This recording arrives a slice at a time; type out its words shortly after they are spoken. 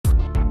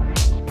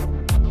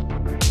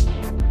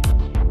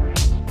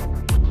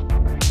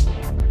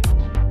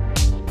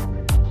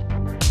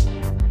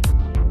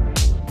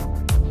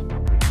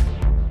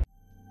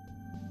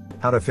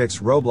How to fix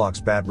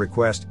Roblox bad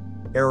request,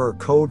 error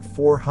code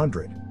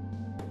 400.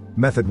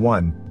 Method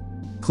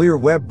 1. Clear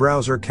web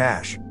browser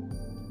cache.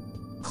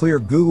 Clear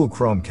Google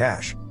Chrome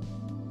cache.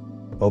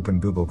 Open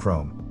Google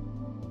Chrome.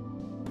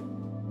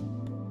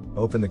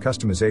 Open the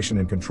Customization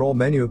and Control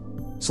menu,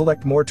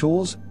 select More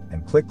Tools,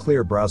 and click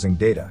Clear Browsing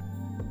Data.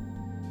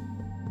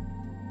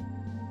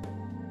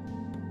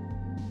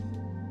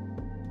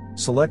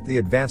 Select the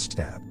Advanced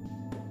tab.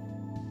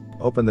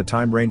 Open the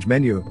Time Range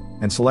menu,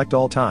 and select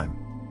All Time.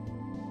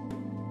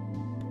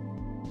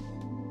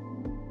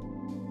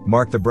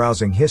 Mark the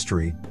browsing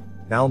history,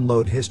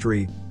 download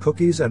history,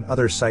 cookies and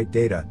other site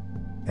data,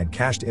 and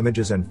cached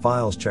images and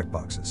files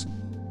checkboxes.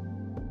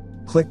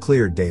 Click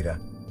Clear Data.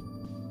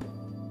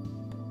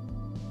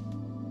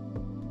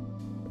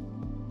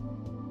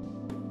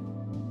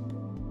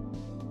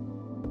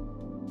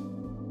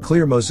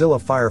 Clear Mozilla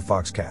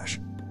Firefox cache.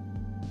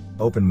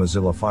 Open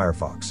Mozilla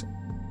Firefox.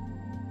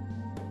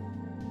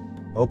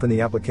 Open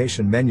the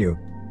Application menu,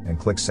 and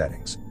click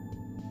Settings.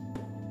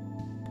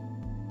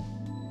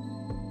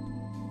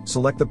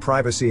 Select the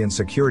Privacy and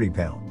Security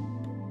panel.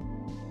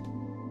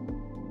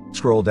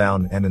 Scroll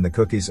down and in the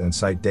Cookies and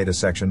Site Data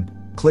section,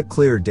 click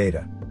Clear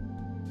Data.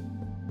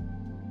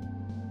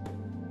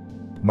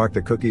 Mark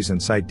the Cookies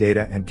and Site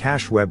Data and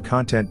Cache Web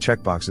Content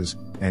checkboxes,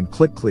 and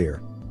click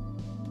Clear.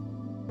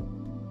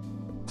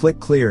 Click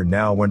Clear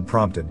now when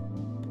prompted.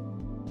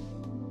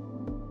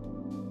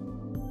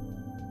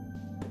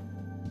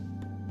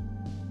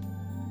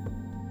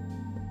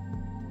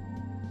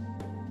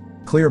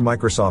 Clear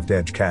Microsoft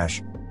Edge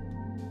cache.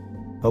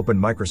 Open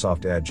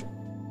Microsoft Edge.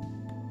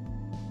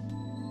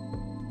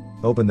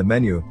 Open the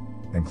menu,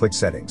 and click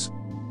Settings.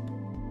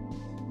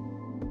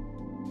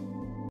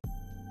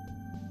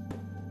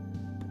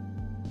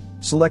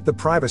 Select the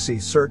Privacy,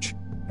 Search,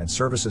 and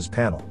Services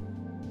panel.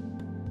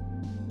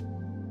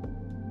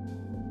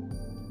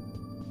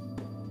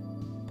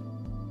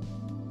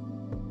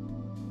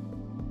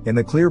 In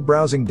the Clear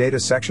Browsing Data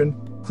section,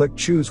 click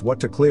Choose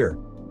What to Clear.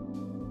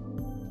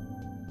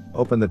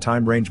 Open the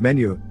Time Range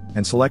menu,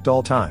 and select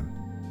All Time.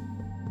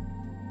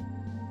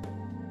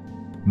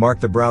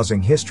 Mark the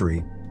browsing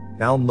history,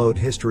 download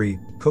history,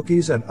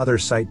 cookies and other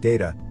site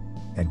data,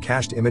 and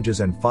cached images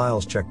and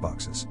files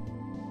checkboxes.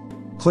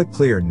 Click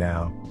Clear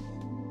now.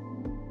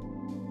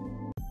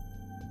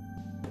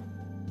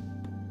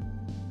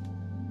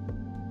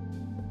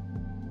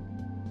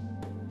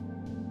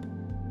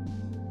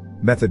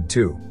 Method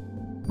 2.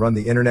 Run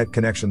the Internet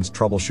Connections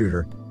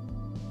Troubleshooter.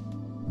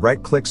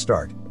 Right-click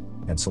Start,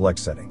 and select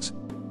Settings.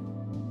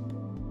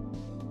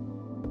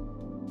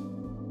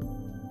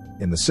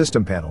 In the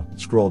System panel,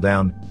 scroll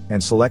down,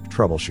 and select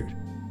Troubleshoot.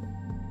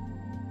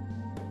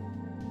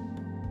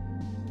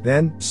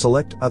 Then,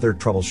 select Other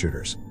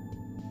Troubleshooters.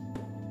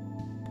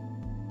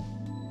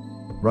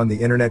 Run the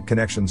Internet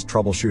Connections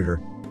Troubleshooter.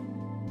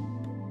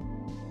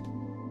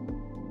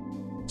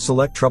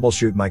 Select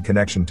Troubleshoot my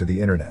connection to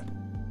the Internet.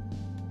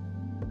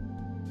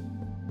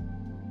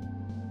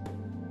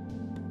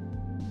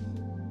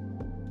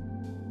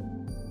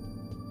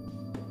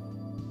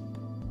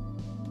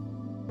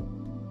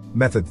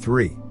 Method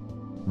 3.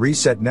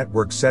 Reset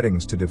network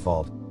settings to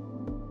default.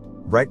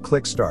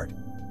 Right-click Start,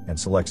 and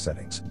select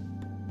Settings.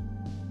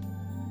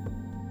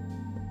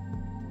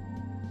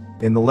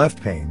 In the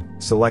left pane,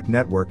 select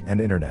Network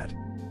and Internet.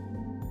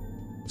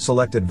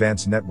 Select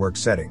Advanced Network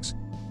Settings.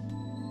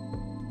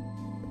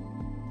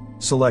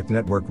 Select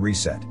Network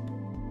Reset.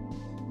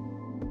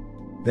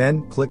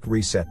 Then, click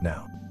Reset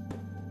Now.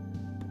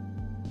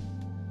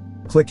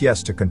 Click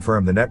Yes to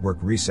confirm the network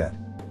reset.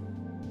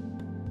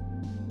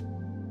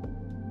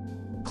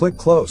 Click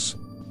Close.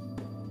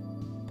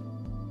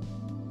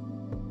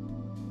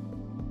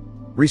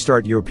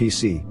 Restart your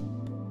PC.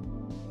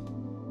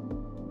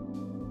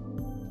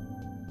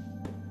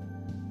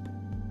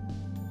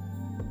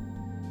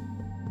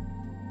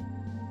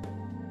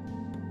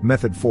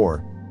 Method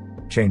 4.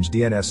 Change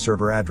DNS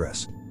server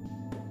address.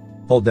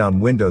 Hold down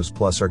Windows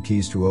plus R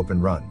keys to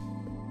open Run.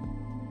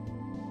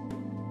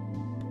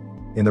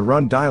 In the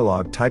Run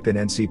dialog, type in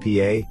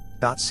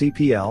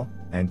ncpa.cpl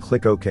and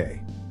click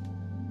OK.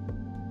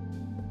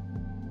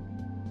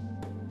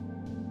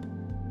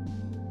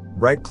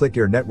 Right-click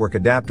your network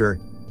adapter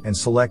and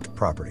select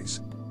Properties.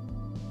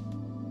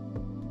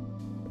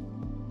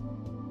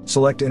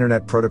 Select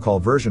Internet Protocol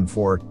version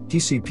 4,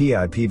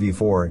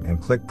 TCP/IPv4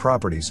 and click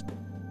Properties.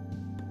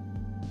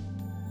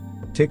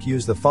 Tick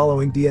Use the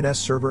following DNS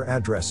server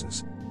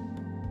addresses.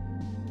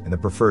 In the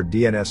preferred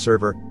DNS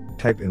server,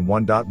 type in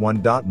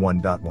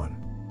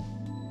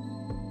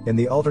 1.1.1.1. In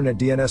the alternate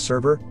DNS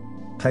server,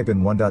 type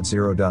in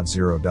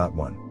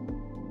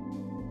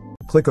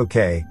 1.0.0.1. Click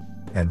OK,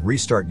 and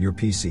restart your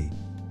PC.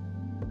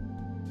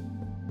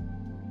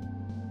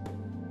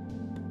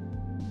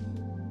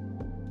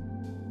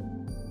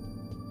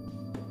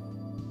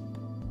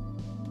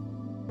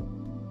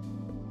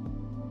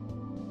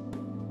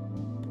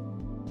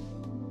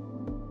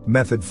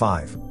 Method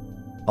 5.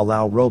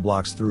 Allow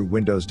Roblox through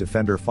Windows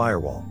Defender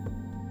Firewall.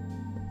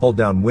 Hold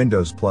down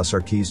Windows plus R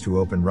keys to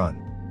open Run.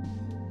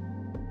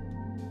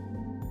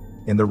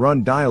 In the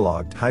Run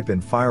dialog, type in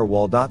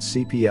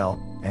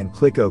firewall.cpl and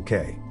click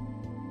OK.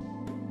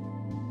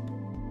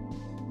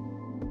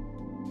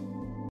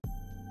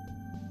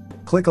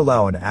 Click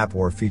Allow an app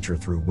or feature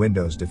through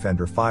Windows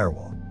Defender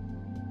Firewall.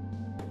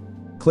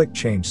 Click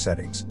Change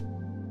Settings.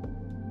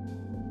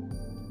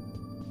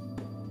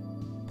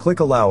 Click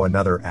Allow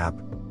another app.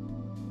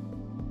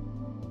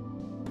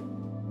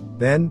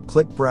 Then,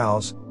 click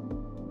Browse.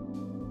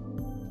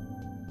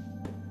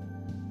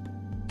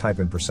 Type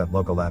in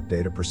 %local app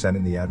data %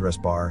 in the address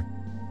bar,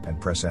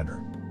 and press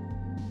Enter.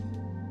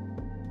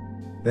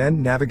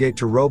 Then, navigate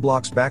to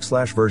Roblox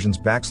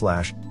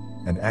 /versions/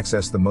 and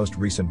access the most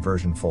recent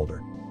version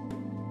folder.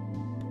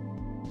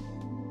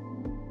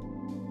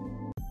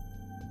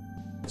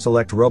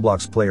 Select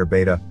Roblox Player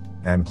Beta,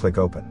 and click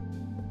Open.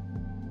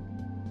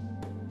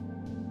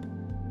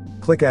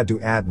 Click Add to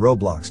add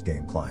Roblox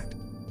Game Client.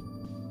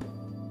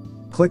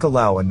 Click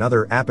Allow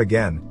another app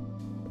again.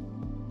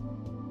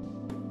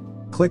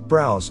 Click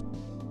Browse.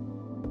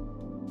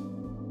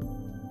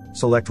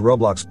 Select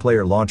Roblox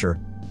Player Launcher,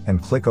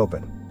 and click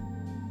Open.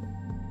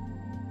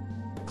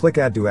 Click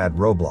Add to add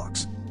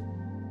Roblox.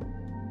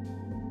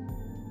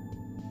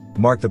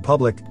 Mark the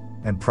public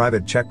and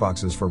private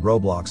checkboxes for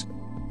Roblox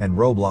and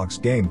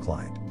Roblox Game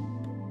Client.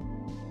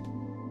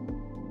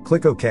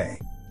 Click OK.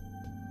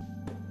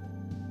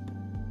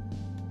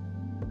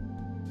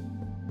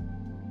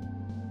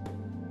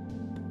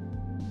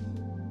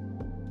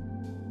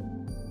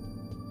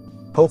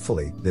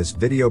 Hopefully, this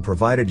video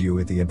provided you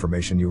with the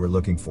information you were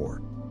looking for.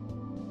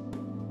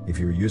 If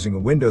you're using a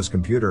Windows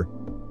computer,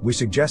 we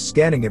suggest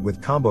scanning it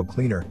with Combo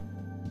Cleaner.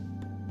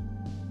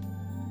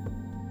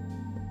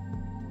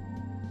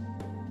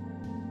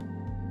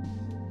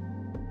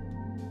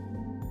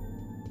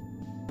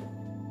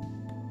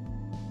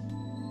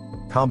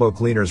 Combo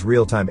Cleaner's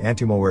real-time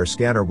anti-malware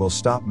scanner will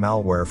stop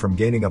malware from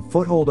gaining a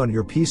foothold on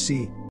your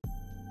PC.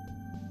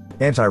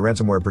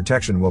 Anti-ransomware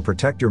protection will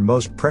protect your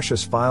most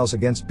precious files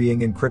against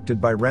being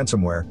encrypted by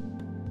ransomware.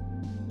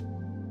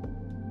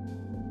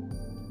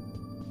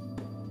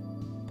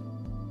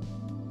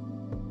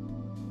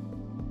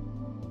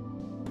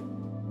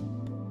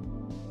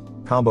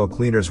 Combo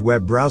Cleaner's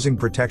web browsing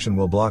protection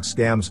will block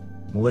scams,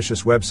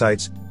 malicious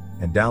websites,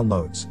 and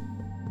downloads.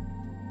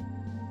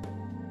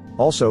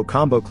 Also,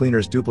 Combo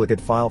Cleaner's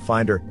duplicate file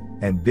finder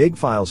and Big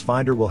Files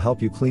Finder will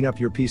help you clean up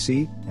your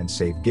PC and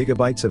save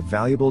gigabytes of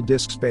valuable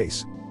disk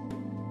space.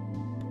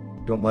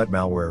 Don't let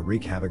malware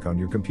wreak havoc on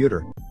your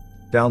computer.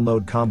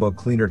 Download Combo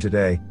Cleaner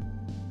today.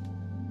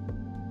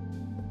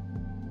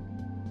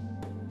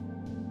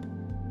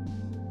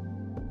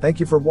 Thank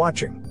you for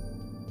watching.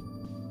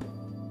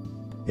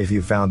 If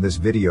you found this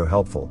video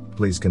helpful,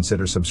 please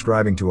consider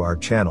subscribing to our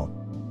channel.